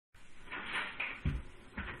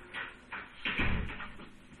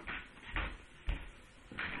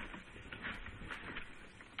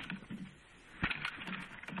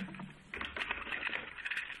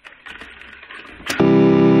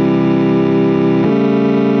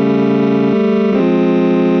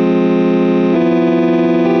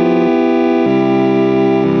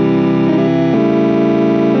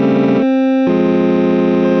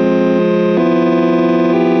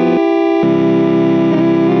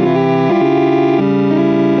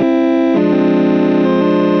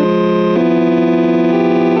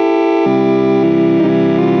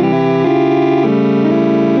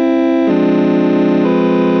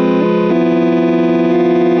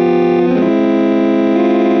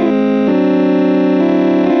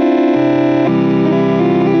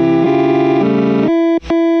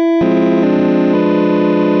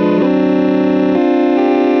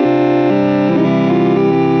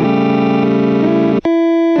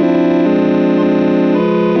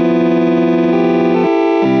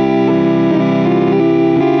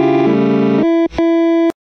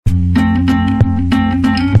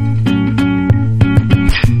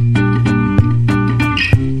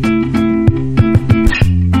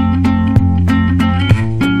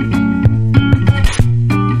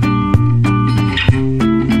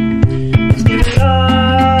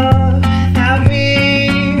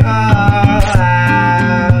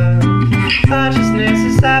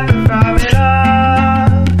is separate from it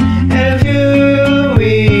all, and who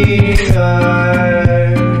we are.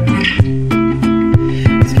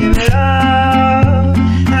 Let's give it all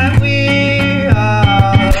that we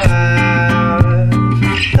all have.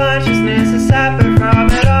 Consciousness is separate from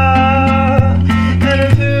it all, and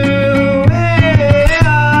of who we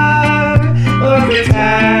are, or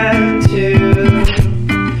pretend to.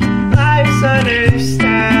 Life's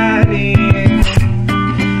understanding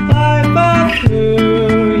life of who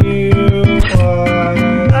you are.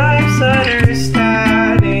 Life's understanding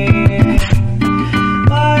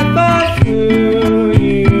life of who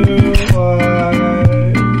you are.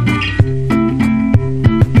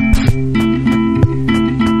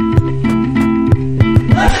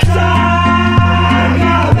 Let's talk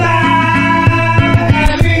about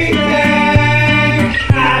everything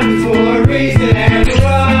happens for a reason, and we're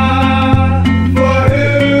all for who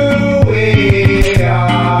we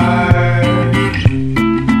are.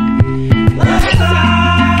 Let's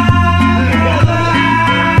talk about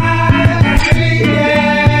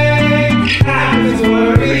everything happens for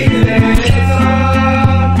a reason, and it's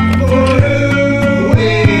all for who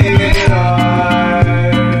we are.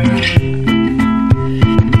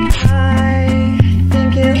 I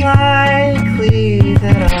think it likely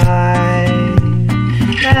that I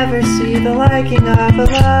never see the liking of a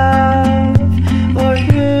love or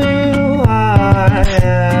who I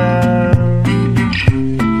am.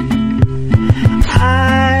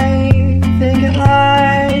 I think it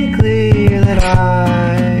likely that I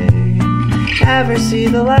never see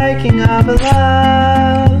the liking of a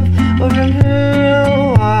love or from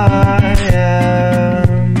who I am.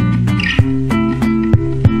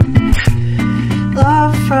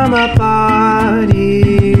 Love from a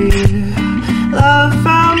body, love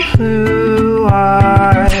from who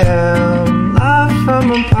I am. Love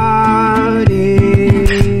from a body,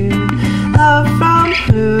 love from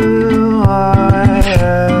who I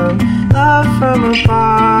am. Love from a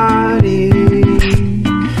body,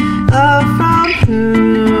 love from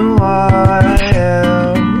who I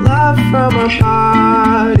am. Love from a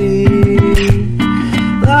body,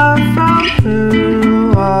 love from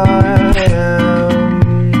who I am.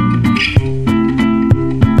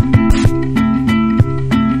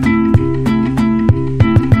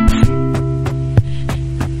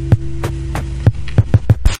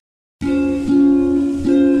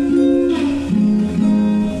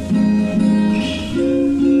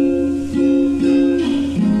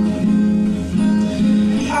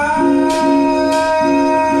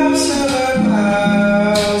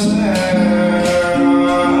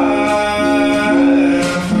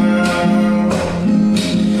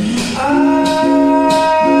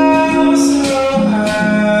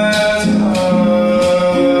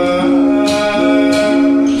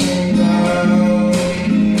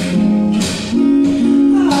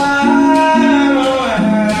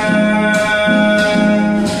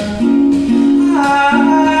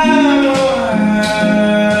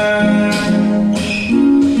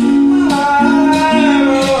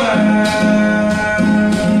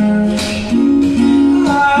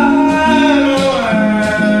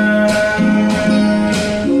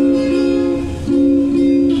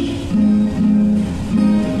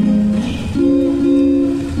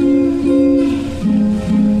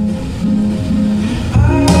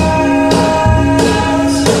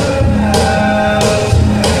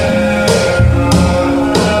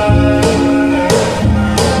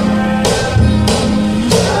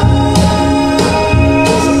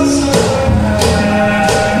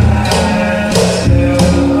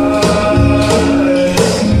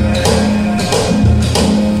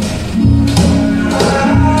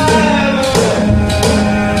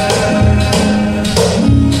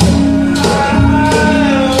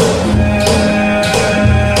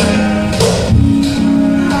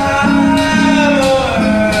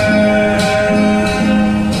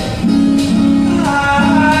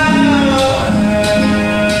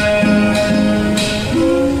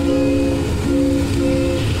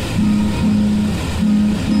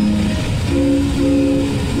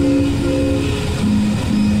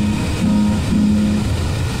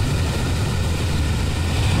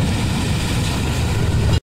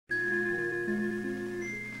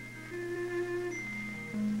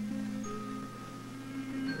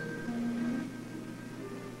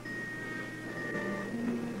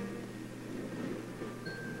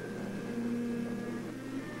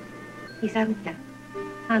ひさみちゃん、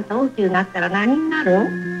あんた大きくなったら何になる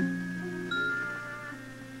ん？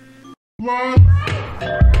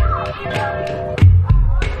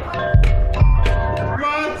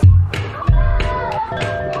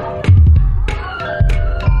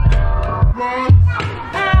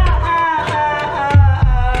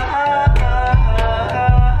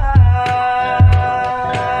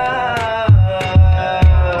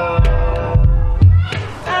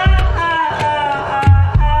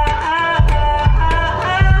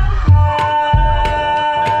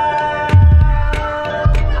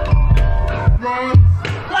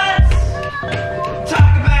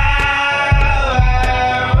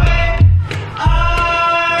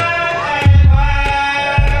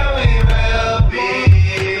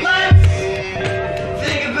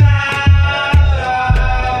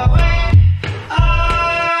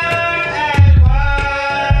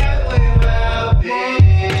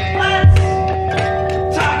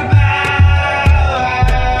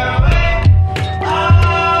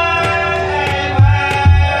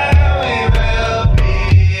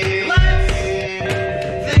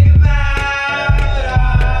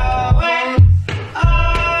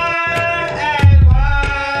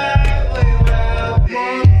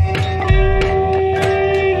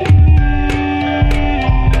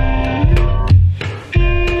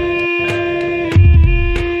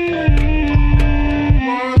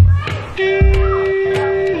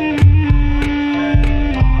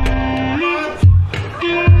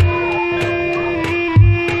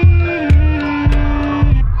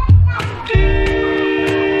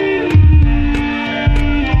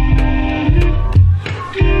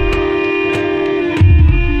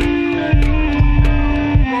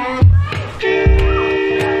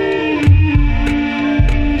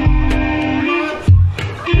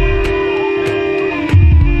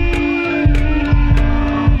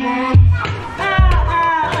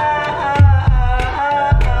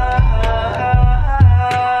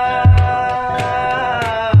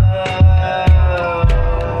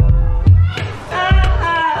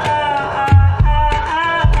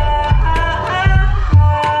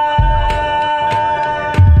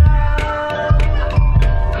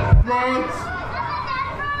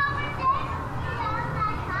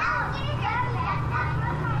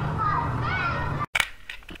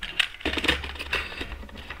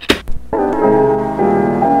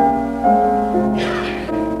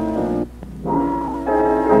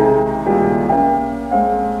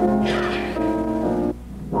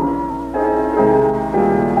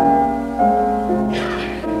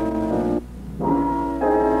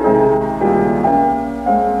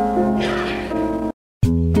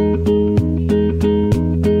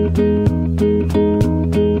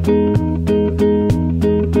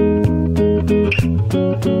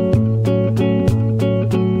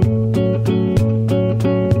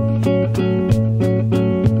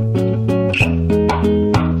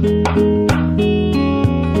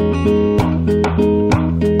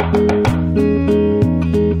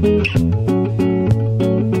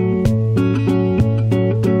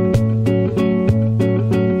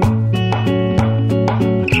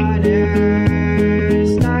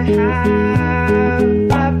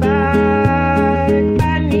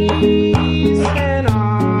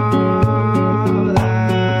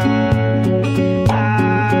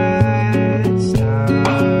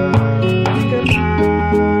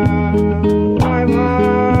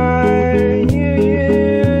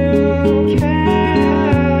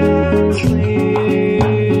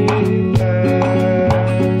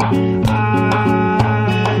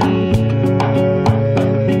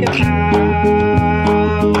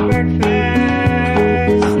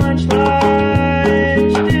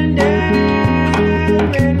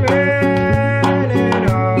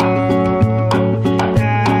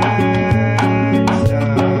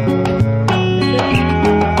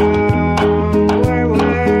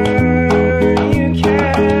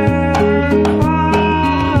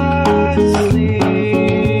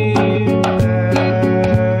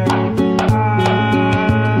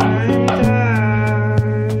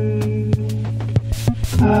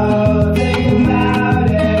 Oh, think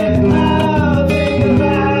about it. Oh, think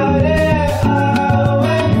about it. Oh,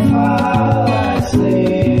 when you fall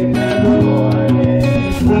asleep in the morning.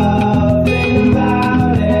 Oh, think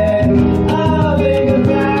about it. Oh, think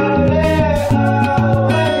about it. Oh,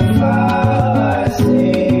 when you fall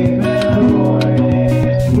asleep in the morning.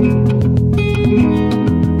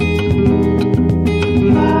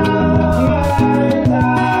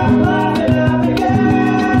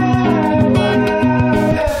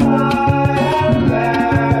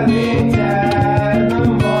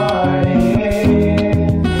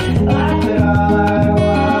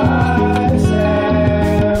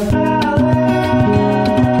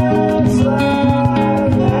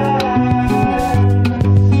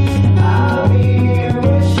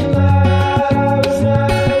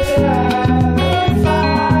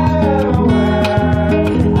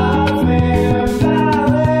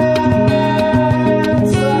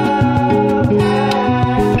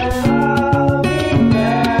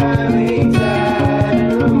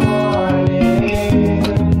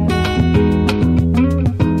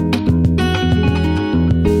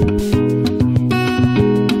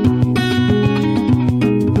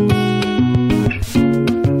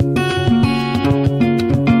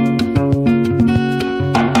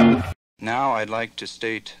 Now I'd like to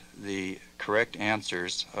state the correct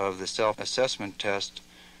answers of the self-assessment test,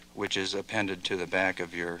 which is appended to the back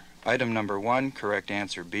of your item number 1, correct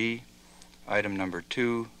answer B. Item number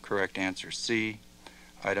 2, correct answer C.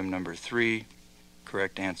 Item number 3,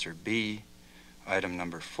 correct answer B. Item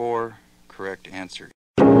number 4, correct answer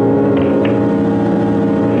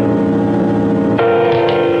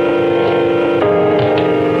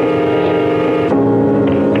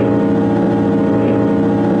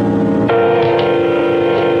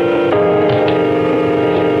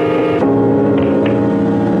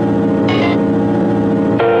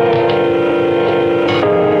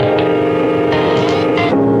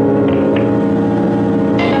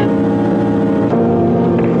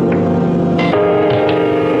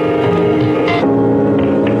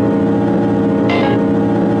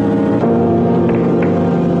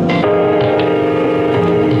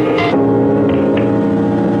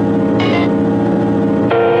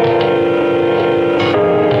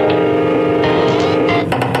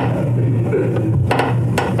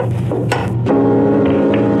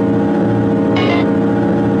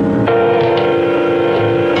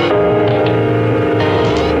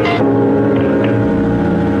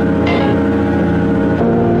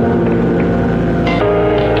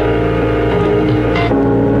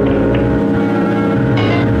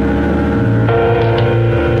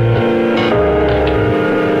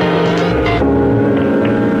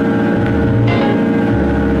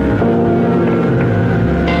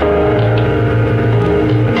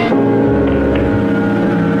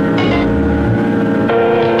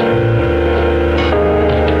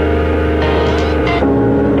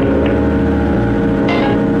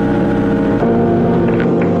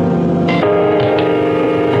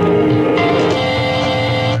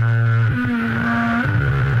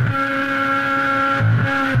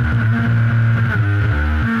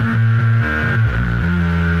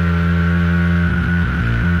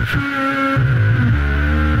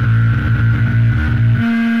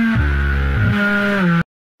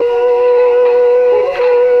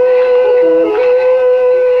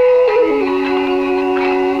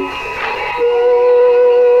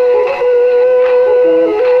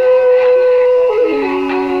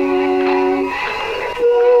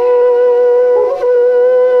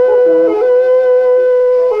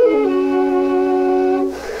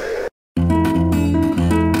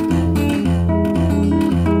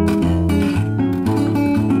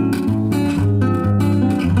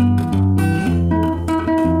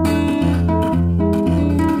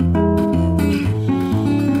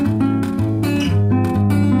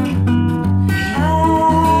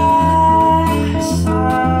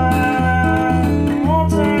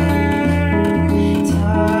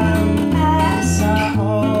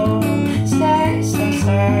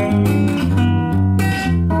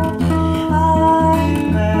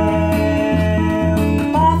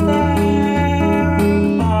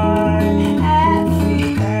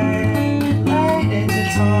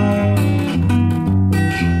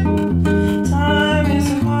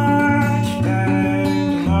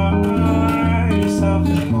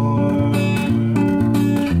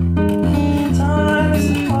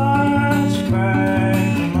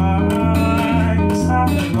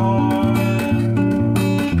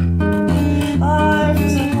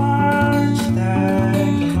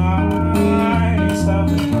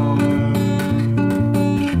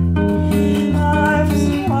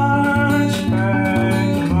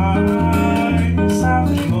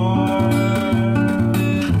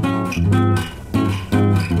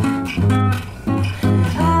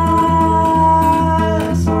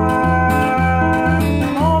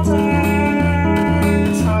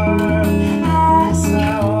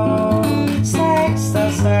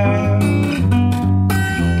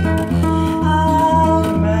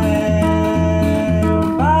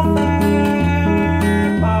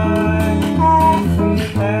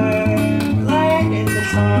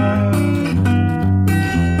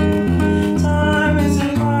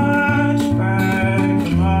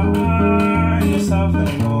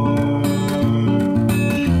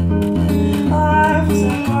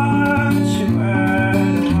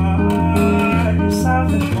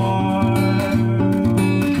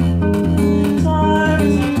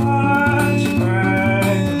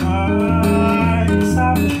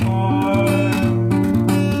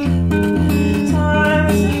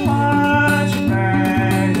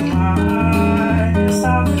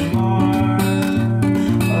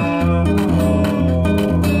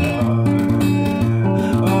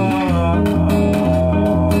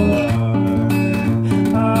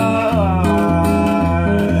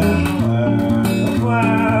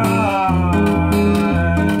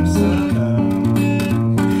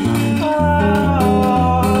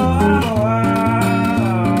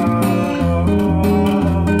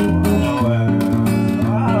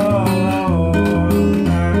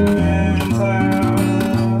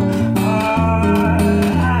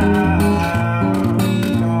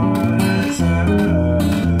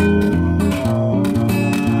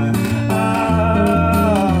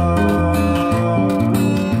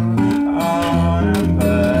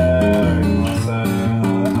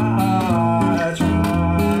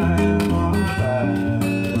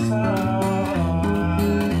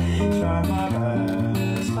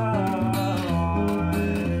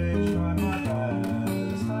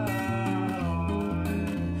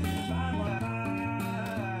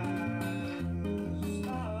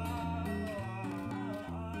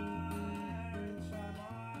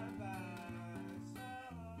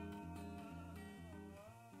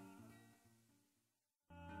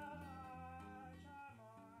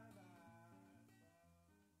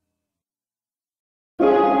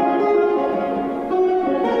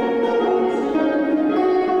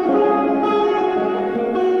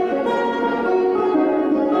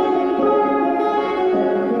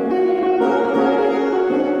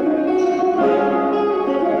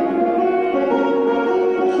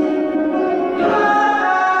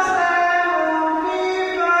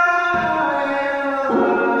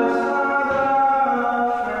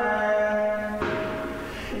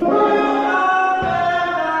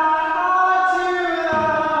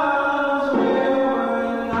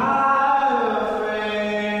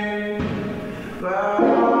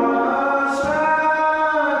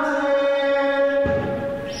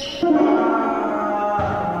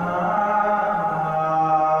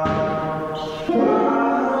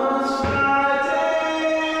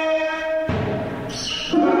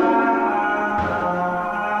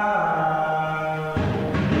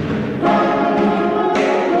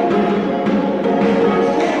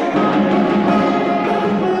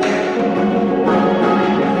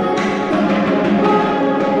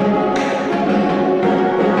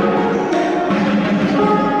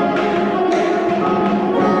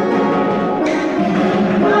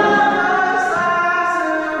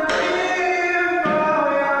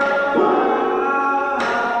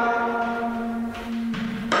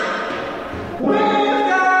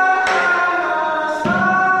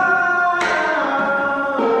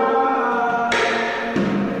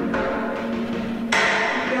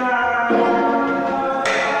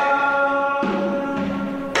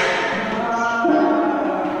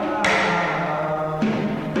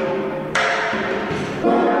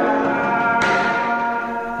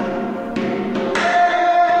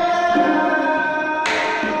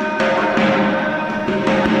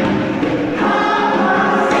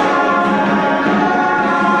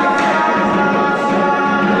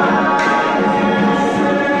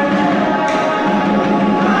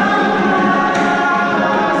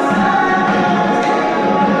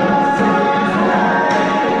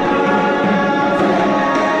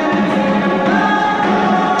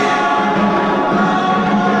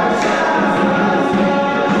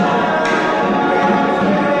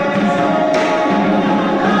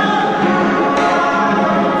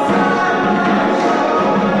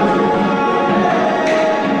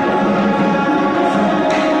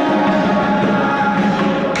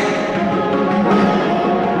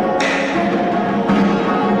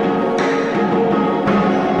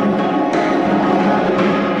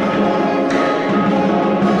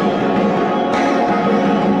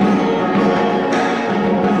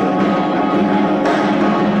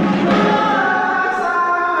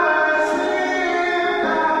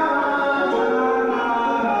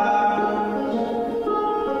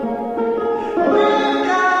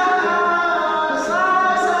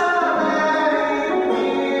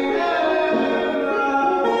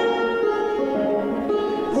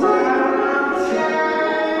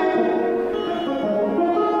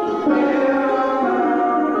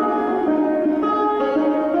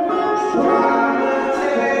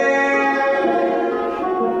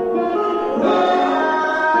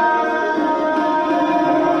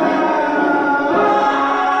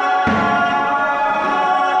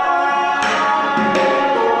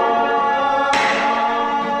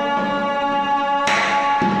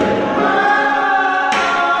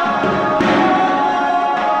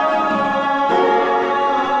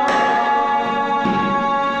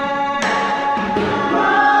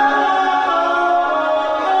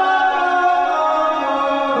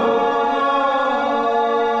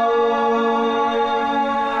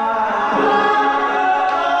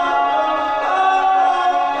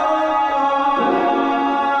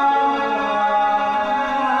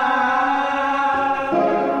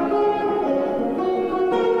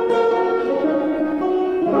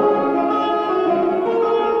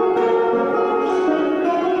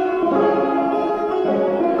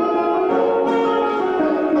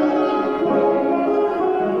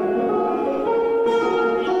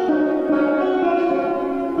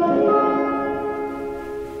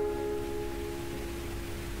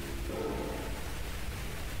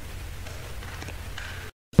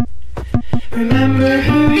Remember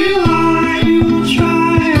who you are.